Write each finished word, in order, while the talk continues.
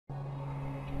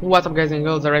What's up guys and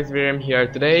girls, I'm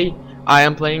here today. I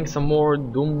am playing some more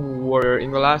Doom Warrior.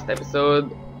 In the last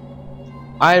episode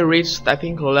I reached I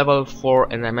think level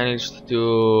 4 and I managed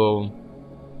to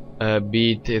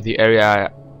beat the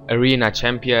arena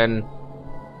champion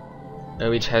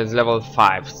which has level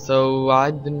 5. So I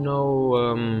don't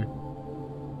know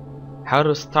how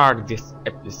to start this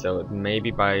episode.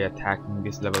 Maybe by attacking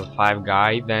this level 5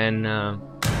 guy, then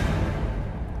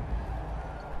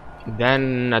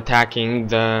attacking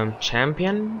the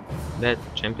champion, that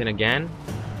champion again.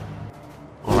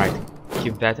 Alright,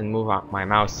 keep that and move up my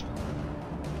mouse.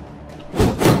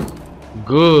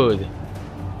 Good.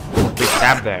 Quick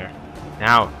stab there.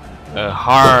 Now,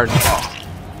 hard.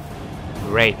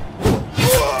 Great.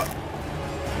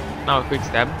 Now a quick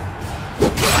stab.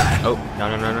 Oh,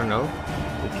 no.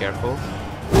 Be careful.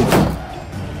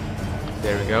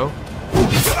 There we go.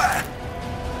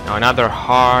 Now another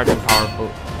hard and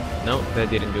powerful. No, that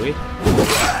didn't do it.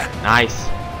 Nice.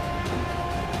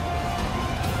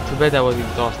 Too bad I was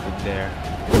exhausted there.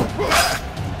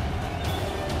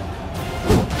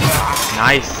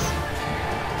 Nice.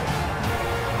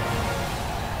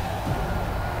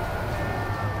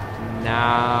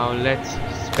 Now let's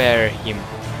spare him.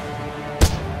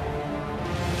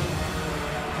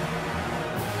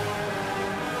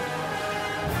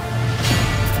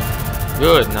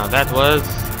 Good. Now that was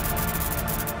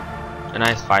a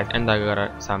nice fight, and I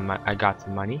got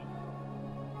some money.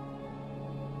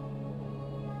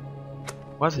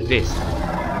 What's this?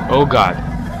 Oh god.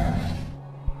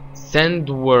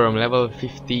 Sandworm level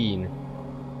 15.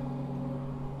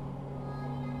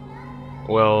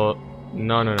 Well,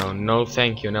 no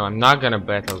thank you. No, I'm not gonna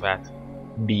battle that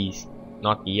beast.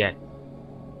 Not yet.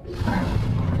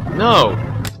 No!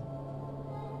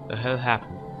 The hell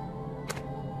happened?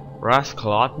 Ras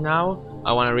Khalat now?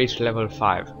 I wanna reach level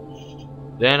 5.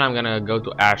 Then I'm gonna go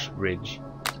to Ashbridge.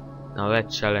 Now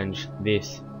let's challenge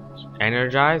this.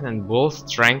 Energize and bull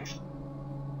strength.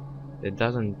 It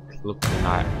doesn't look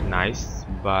nice,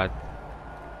 but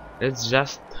let's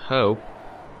just hope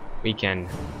we can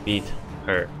beat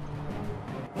her.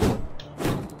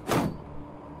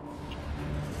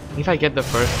 If I get the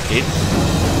first hit,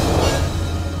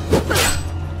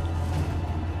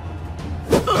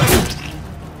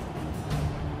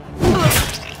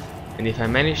 and if I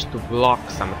manage to block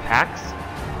some attacks,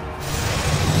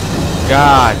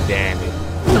 god damn it.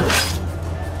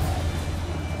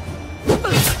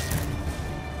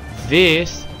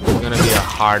 This is gonna be a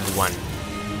hard one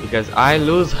because I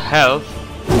lose health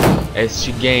as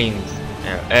she gains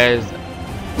as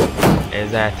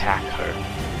I attack her.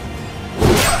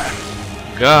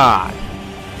 God.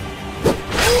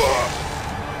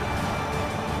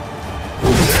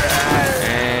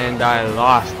 And I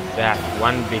lost that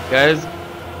one because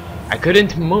I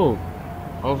couldn't move,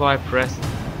 although I pressed.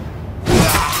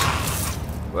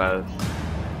 Well,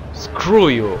 screw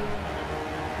you.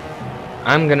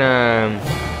 I'm gonna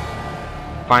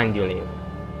find you later.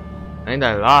 And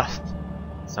I lost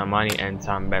some money and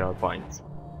some battle points.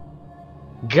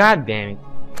 God damn it.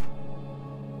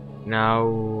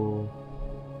 Now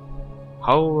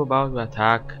how about the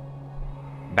attack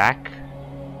back?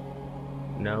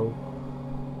 No,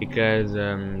 because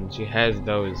she has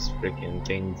those freaking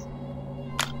things.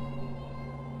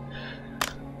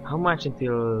 How much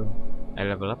until I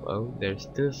level up? Oh, there's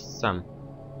still some.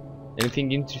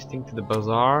 Anything interesting to the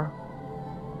bazaar?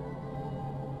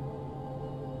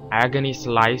 Agony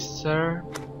slicer,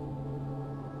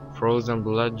 frozen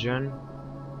bludgeon.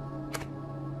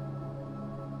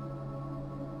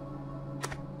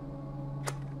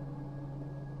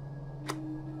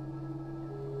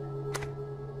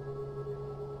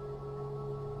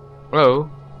 Oh,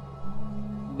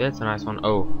 that's a nice one.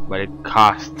 Oh, but it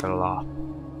costs a lot.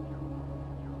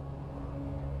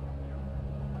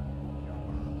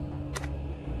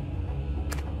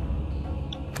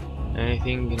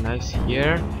 Anything nice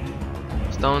here?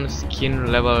 Stone skin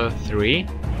level 3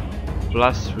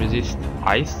 plus resist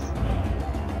ice,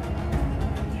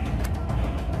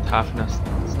 toughness,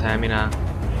 stamina,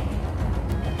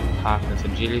 toughness,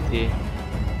 agility,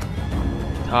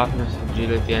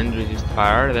 and resist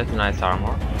fire. That's a nice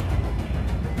armor.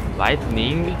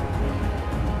 Lightning,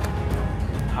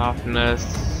 toughness,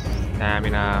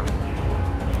 stamina,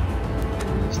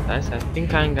 resist ice. I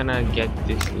think I'm gonna get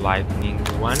this lightning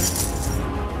one.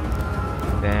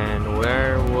 Then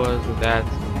where was that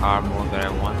armor that I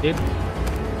wanted?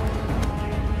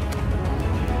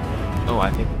 Oh, I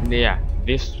think, yeah,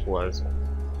 this was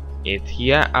it.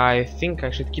 Yeah, I think I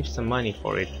should keep some money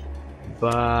for it,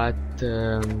 but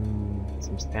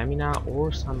some stamina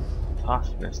or some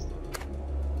toughness.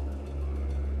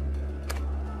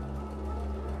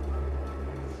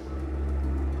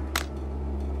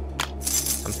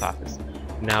 sauces.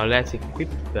 Now let's equip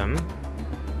them.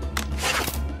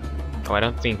 Oh, I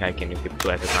don't think I can equip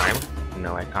 2 at a time.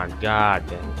 No, I can't. God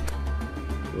damn it.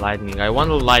 Lightning. I want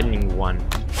a lightning one.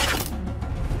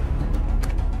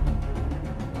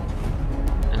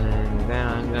 And then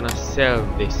I'm gonna sell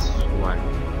this one.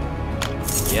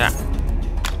 Yeah.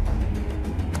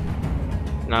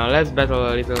 Now let's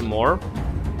battle a little more.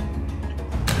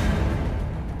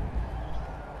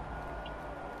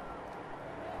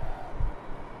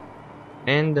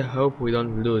 And hope we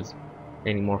don't lose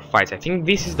any more fights. I think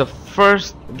this is the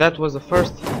first, that was the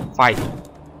first fight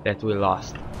that we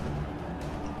lost.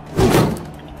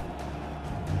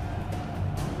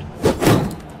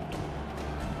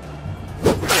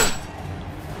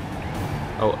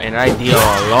 Oh, and I deal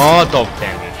a lot of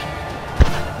damage.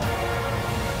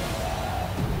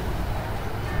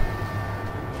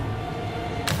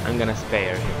 I'm gonna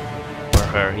spare him. Or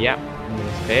her, yeah. I'm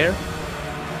gonna spare.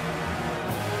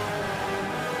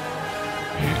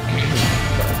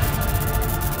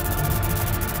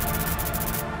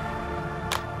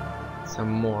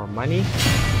 Some more money.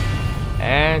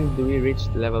 And we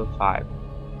reached level 5.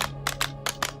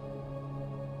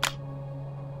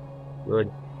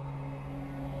 Good.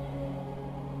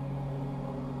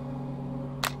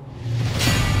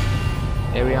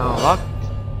 Area unlocked.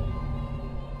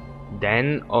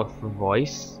 Den of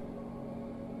voice.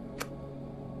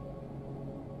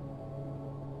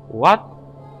 What?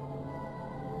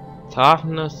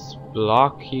 Toughness,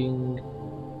 blocking,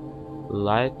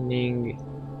 lightning,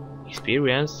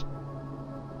 experience.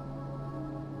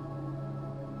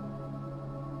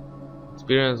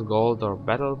 Experience, gold, or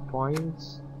battle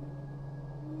points.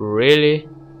 Really?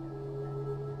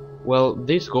 Well,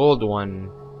 this gold one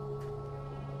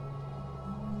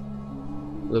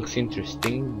looks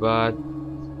interesting, but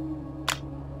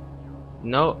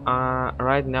no,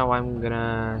 right now I'm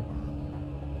gonna,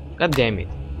 god damn it,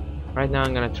 right now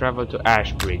I'm gonna travel to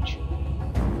Ashbridge.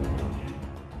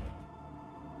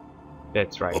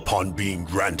 That's right. Upon being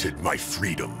granted my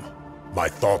freedom, my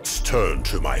thoughts turned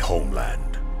to my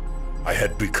homeland. I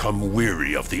had become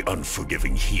weary of the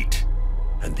unforgiving heat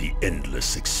and the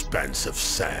endless expanse of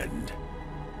sand.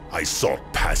 I sought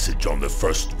passage on the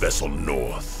first vessel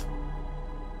north.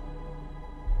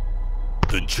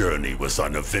 The journey was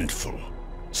uneventful,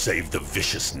 save the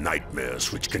vicious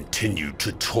nightmares which continued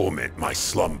to torment my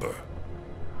slumber.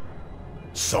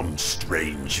 Some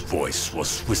strange voice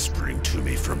was whispering to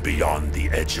me from beyond the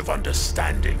edge of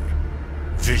understanding.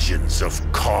 Visions of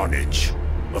carnage,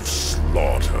 of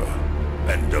slaughter,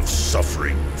 and of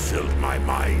suffering filled my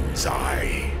mind's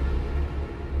eye.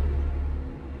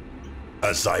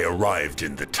 As I arrived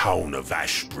in the town of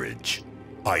Ashbridge,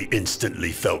 I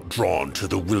instantly felt drawn to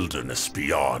the wilderness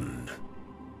beyond.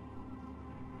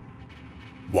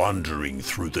 Wandering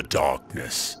through the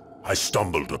darkness, I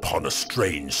stumbled upon a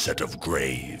strange set of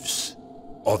graves.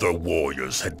 Other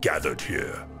warriors had gathered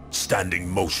here, standing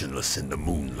motionless in the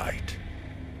moonlight.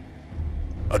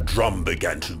 A drum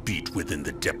began to beat within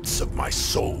the depths of my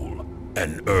soul.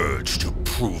 An urge to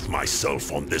prove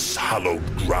myself on this hallowed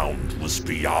ground was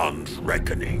beyond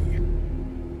reckoning.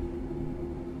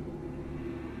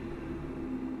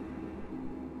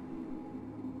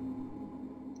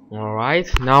 Alright,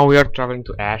 now we are traveling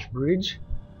to Ashbridge.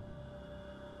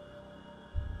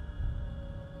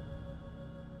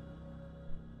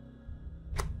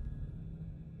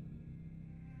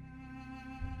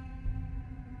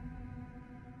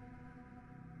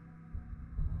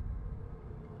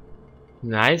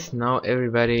 Nice, now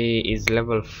everybody is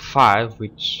level 5,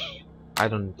 which I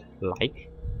don't like.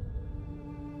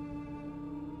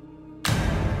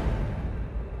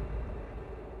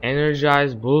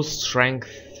 Energize, boost strength.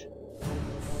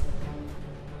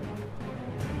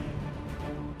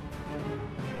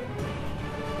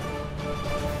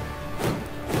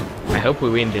 I hope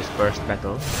we win this first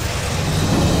battle.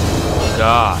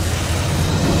 God.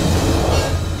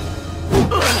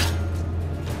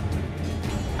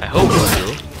 I hope we do.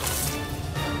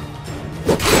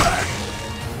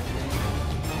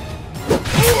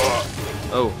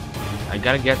 Oh, I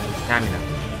gotta get some stamina.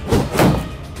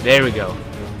 There we go.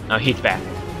 Now hit back.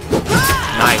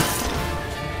 Nice.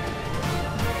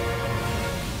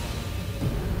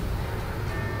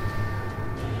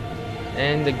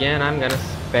 And again, I'm gonna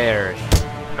spare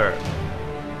her.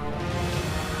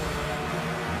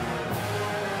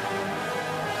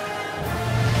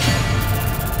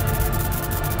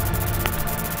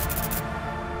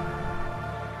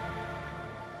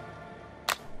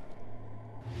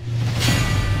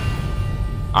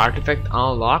 Artifact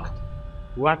unlocked?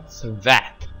 What's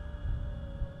that?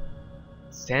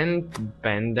 Sand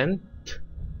pendant?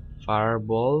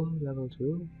 Fireball level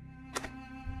 2.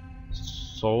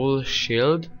 Soul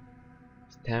shield,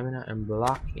 stamina and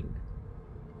blocking.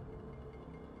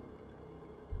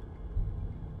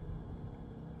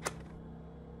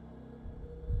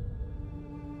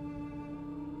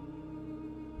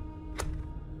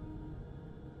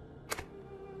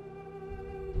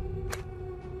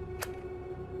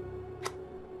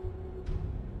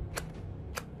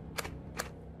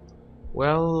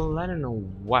 Well, I don't know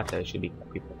what I should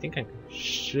equip. I think I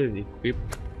should equip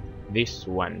this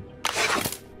one.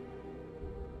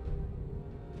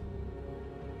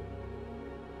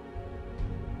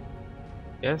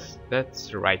 Yes,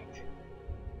 that's right.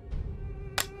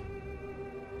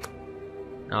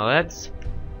 Now let's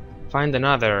find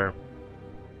another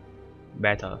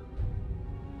battle.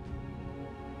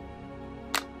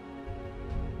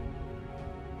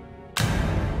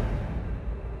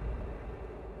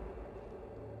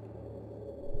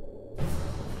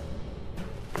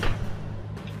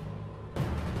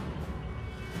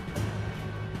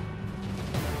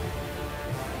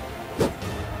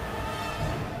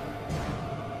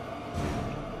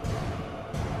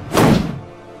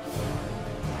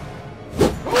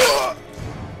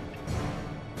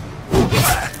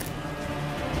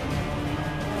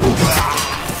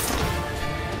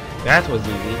 That was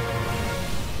easy.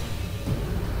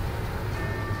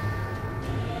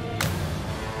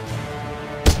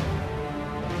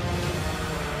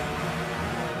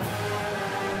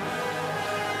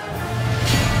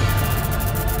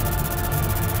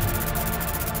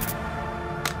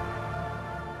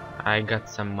 I got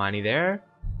some money there.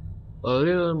 A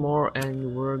little more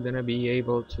and we're gonna be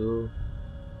able to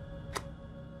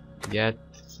get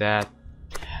that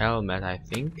helmet, I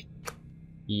think.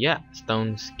 Yeah,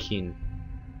 stone skin.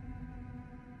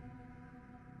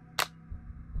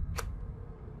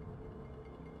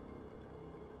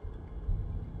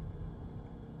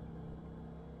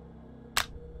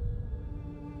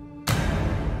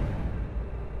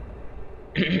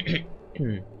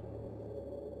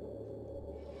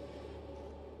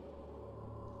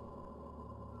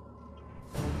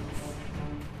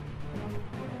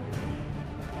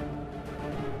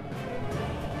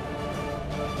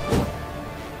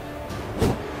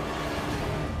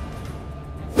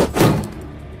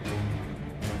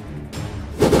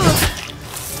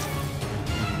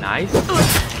 Nice.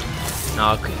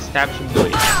 Now a quick stab should do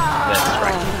it. That's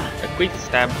right. A quick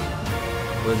stab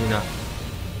was enough.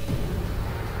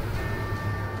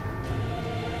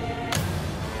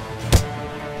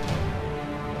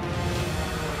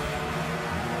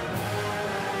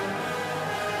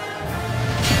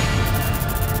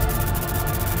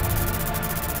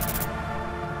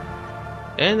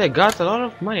 And I got a lot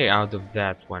of money out of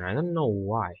that one. I don't know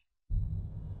why.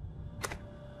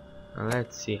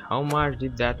 Let's see, how much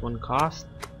did that one cost?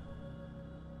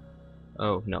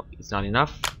 Oh no, it's not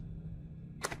enough.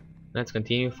 Let's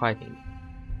continue fighting.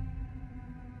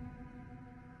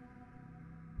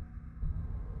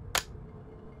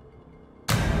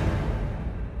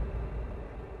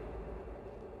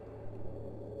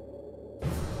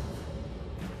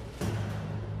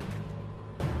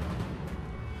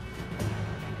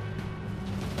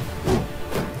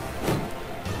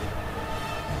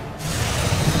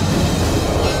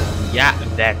 Yeah,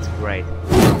 that's great.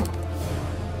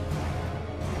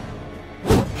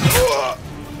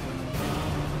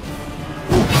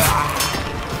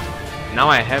 Now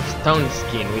I have stone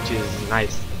skin, which is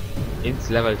nice. It's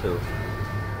level 2.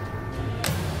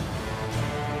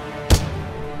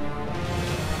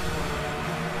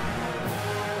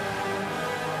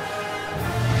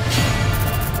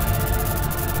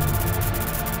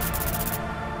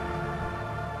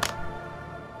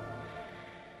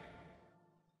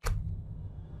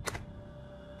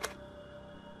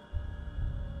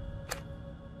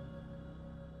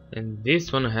 And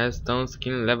this one has stone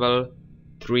skin level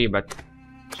 3, but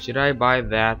should I buy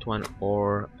that one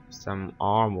or some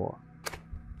armor?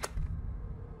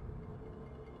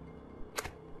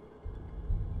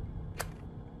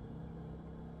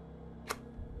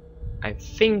 I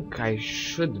think I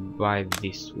should buy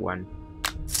this one.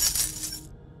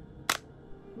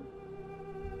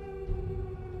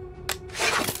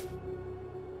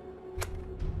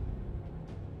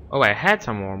 Oh, I had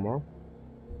some armor.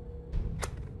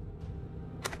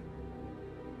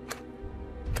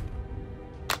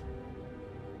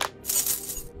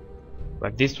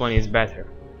 But this one is better.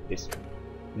 This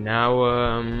one.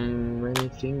 Now,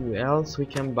 anything else we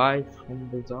can buy from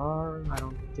Bazaar? I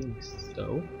don't think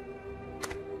so.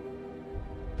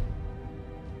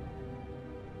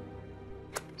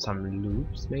 Some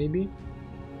loops, maybe?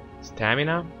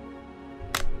 Stamina?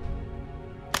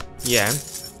 Yeah.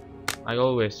 I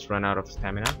always run out of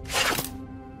stamina.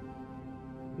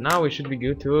 Now we should be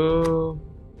good to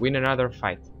win another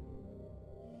fight.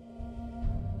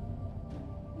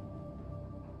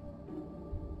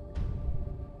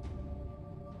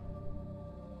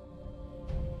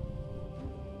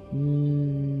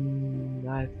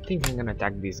 I think I'm gonna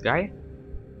attack this guy.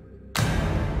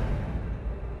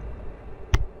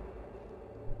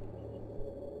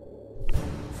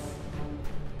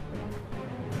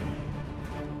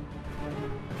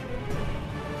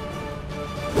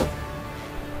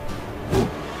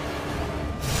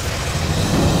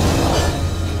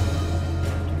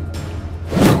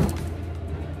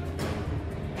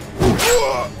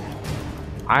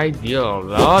 I deal a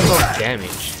lot of damage.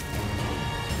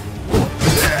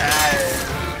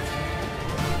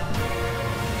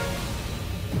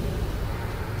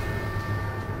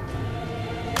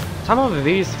 Some of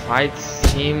these fights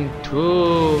seem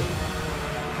too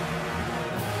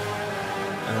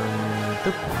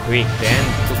quick and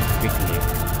too quickly.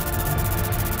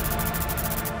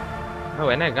 Oh,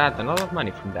 and I got a lot of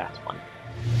money from that one.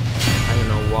 I don't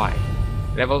know why.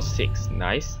 Level 6,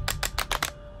 nice.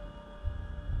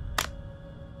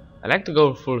 I like to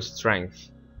go full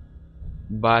strength,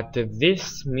 but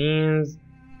this means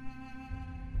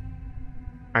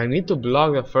I need to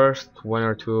block the first 1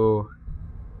 or 2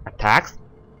 attacks,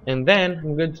 and then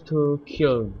I'm going to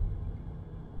kill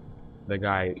the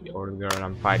guy or the girl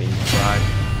I'm fighting. But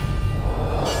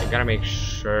I gotta make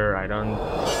sure I don't.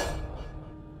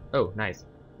 Oh, nice!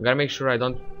 I gotta make sure I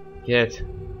don't get.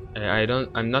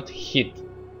 I'm not hit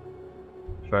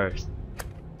first.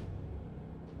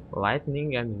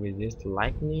 Lightning and resist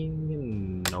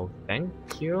lightning? No, thank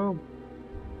you.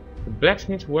 The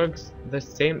blacksmith works the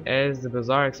same as the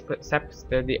bazaar, except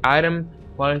that the item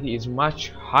quality is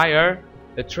much higher.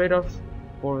 The trade-off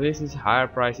for this is higher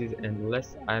prices and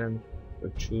less items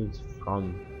to choose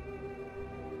from.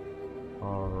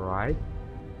 Alright.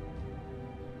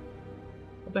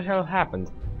 What the hell happened?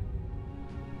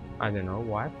 I don't know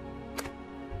what.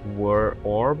 War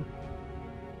orb?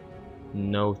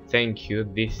 No thank you,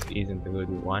 this isn't a good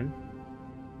one.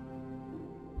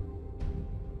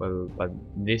 Well, but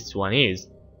this one is.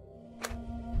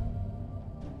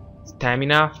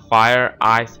 Stamina, fire,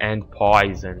 ice and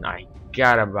poison. I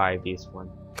gotta buy this one.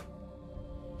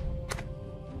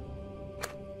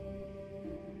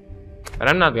 But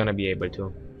I'm not gonna be able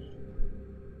to,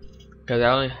 because I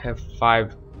only have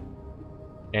 5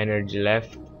 energy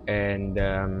left, and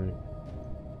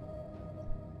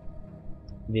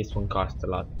this one costs a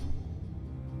lot.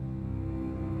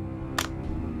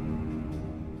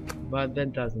 But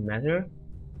that doesn't matter.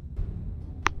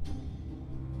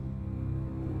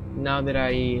 Now that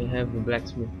I have the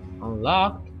blacksmith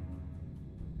unlocked.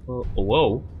 Oh,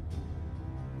 whoa.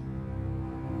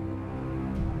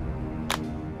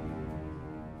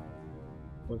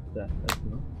 What's that? That's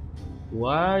not.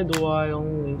 Why do I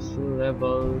only see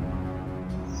level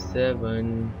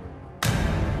 7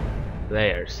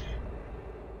 players?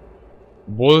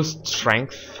 Bull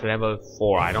strength level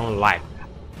 4. I don't like that.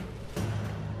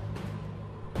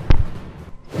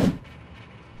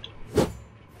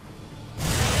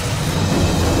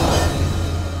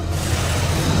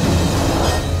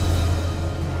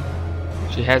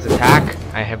 She has attack,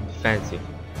 I have defensive.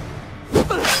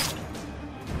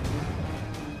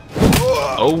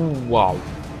 Oh wow.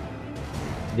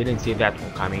 Didn't see that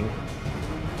one coming.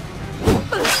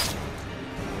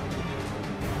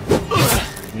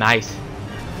 Nice.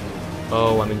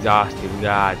 Oh, I'm exhausted,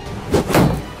 god.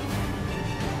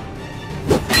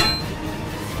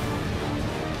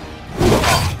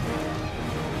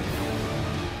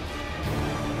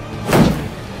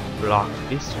 Block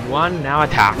this one, now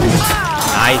attack.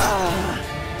 Nice.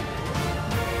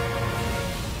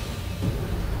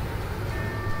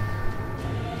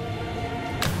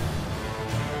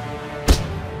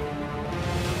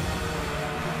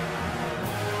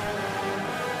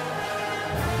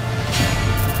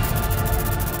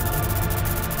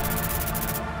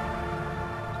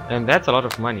 And that's a lot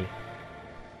of money.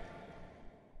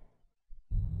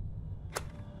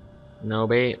 No,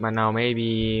 but now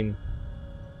maybe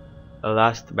a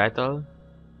last battle.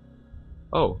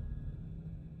 Oh,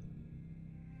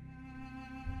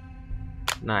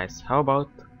 nice. How about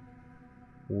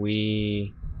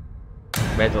we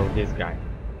battle this guy?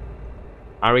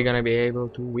 Are we gonna be able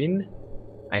to win?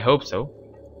 I hope so.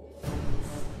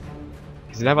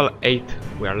 He's level 8.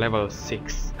 We are level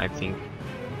 6, I think.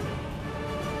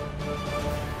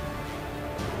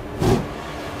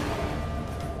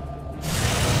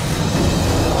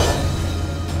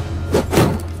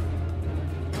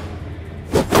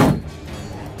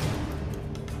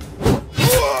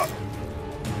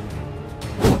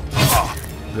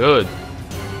 Good.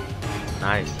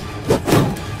 Nice.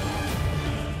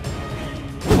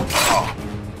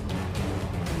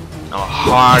 Now a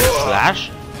hard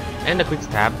slash and a quick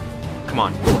stab. Come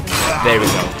on. There we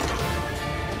go.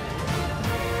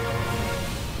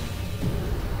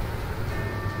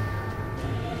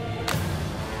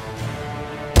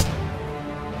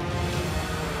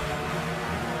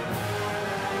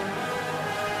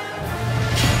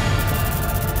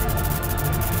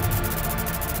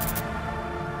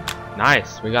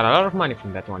 Nice, we got a lot of money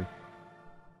from that one.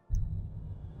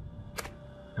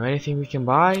 Now anything we can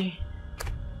buy?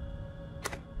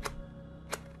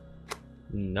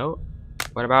 No.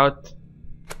 What about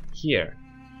here?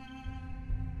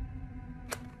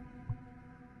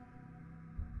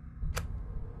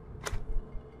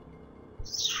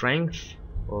 Strength,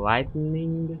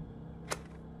 lightning.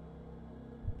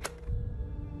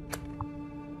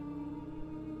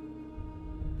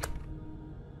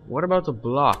 What about a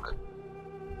block?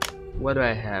 What do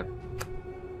I have?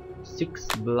 6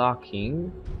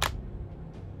 blocking.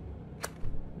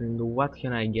 And what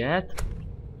can I get?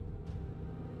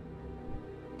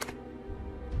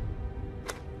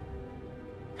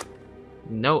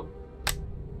 No,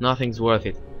 nothing's worth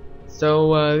it.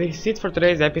 So this is it for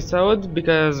today's episode,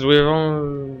 because we've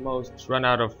almost run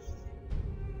out of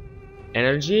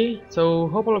energy. So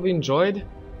hope all of you enjoyed,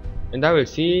 and I will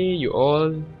see you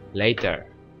all later.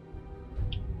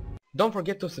 Don't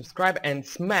forget to subscribe and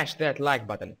smash that like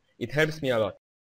button. It helps me a lot.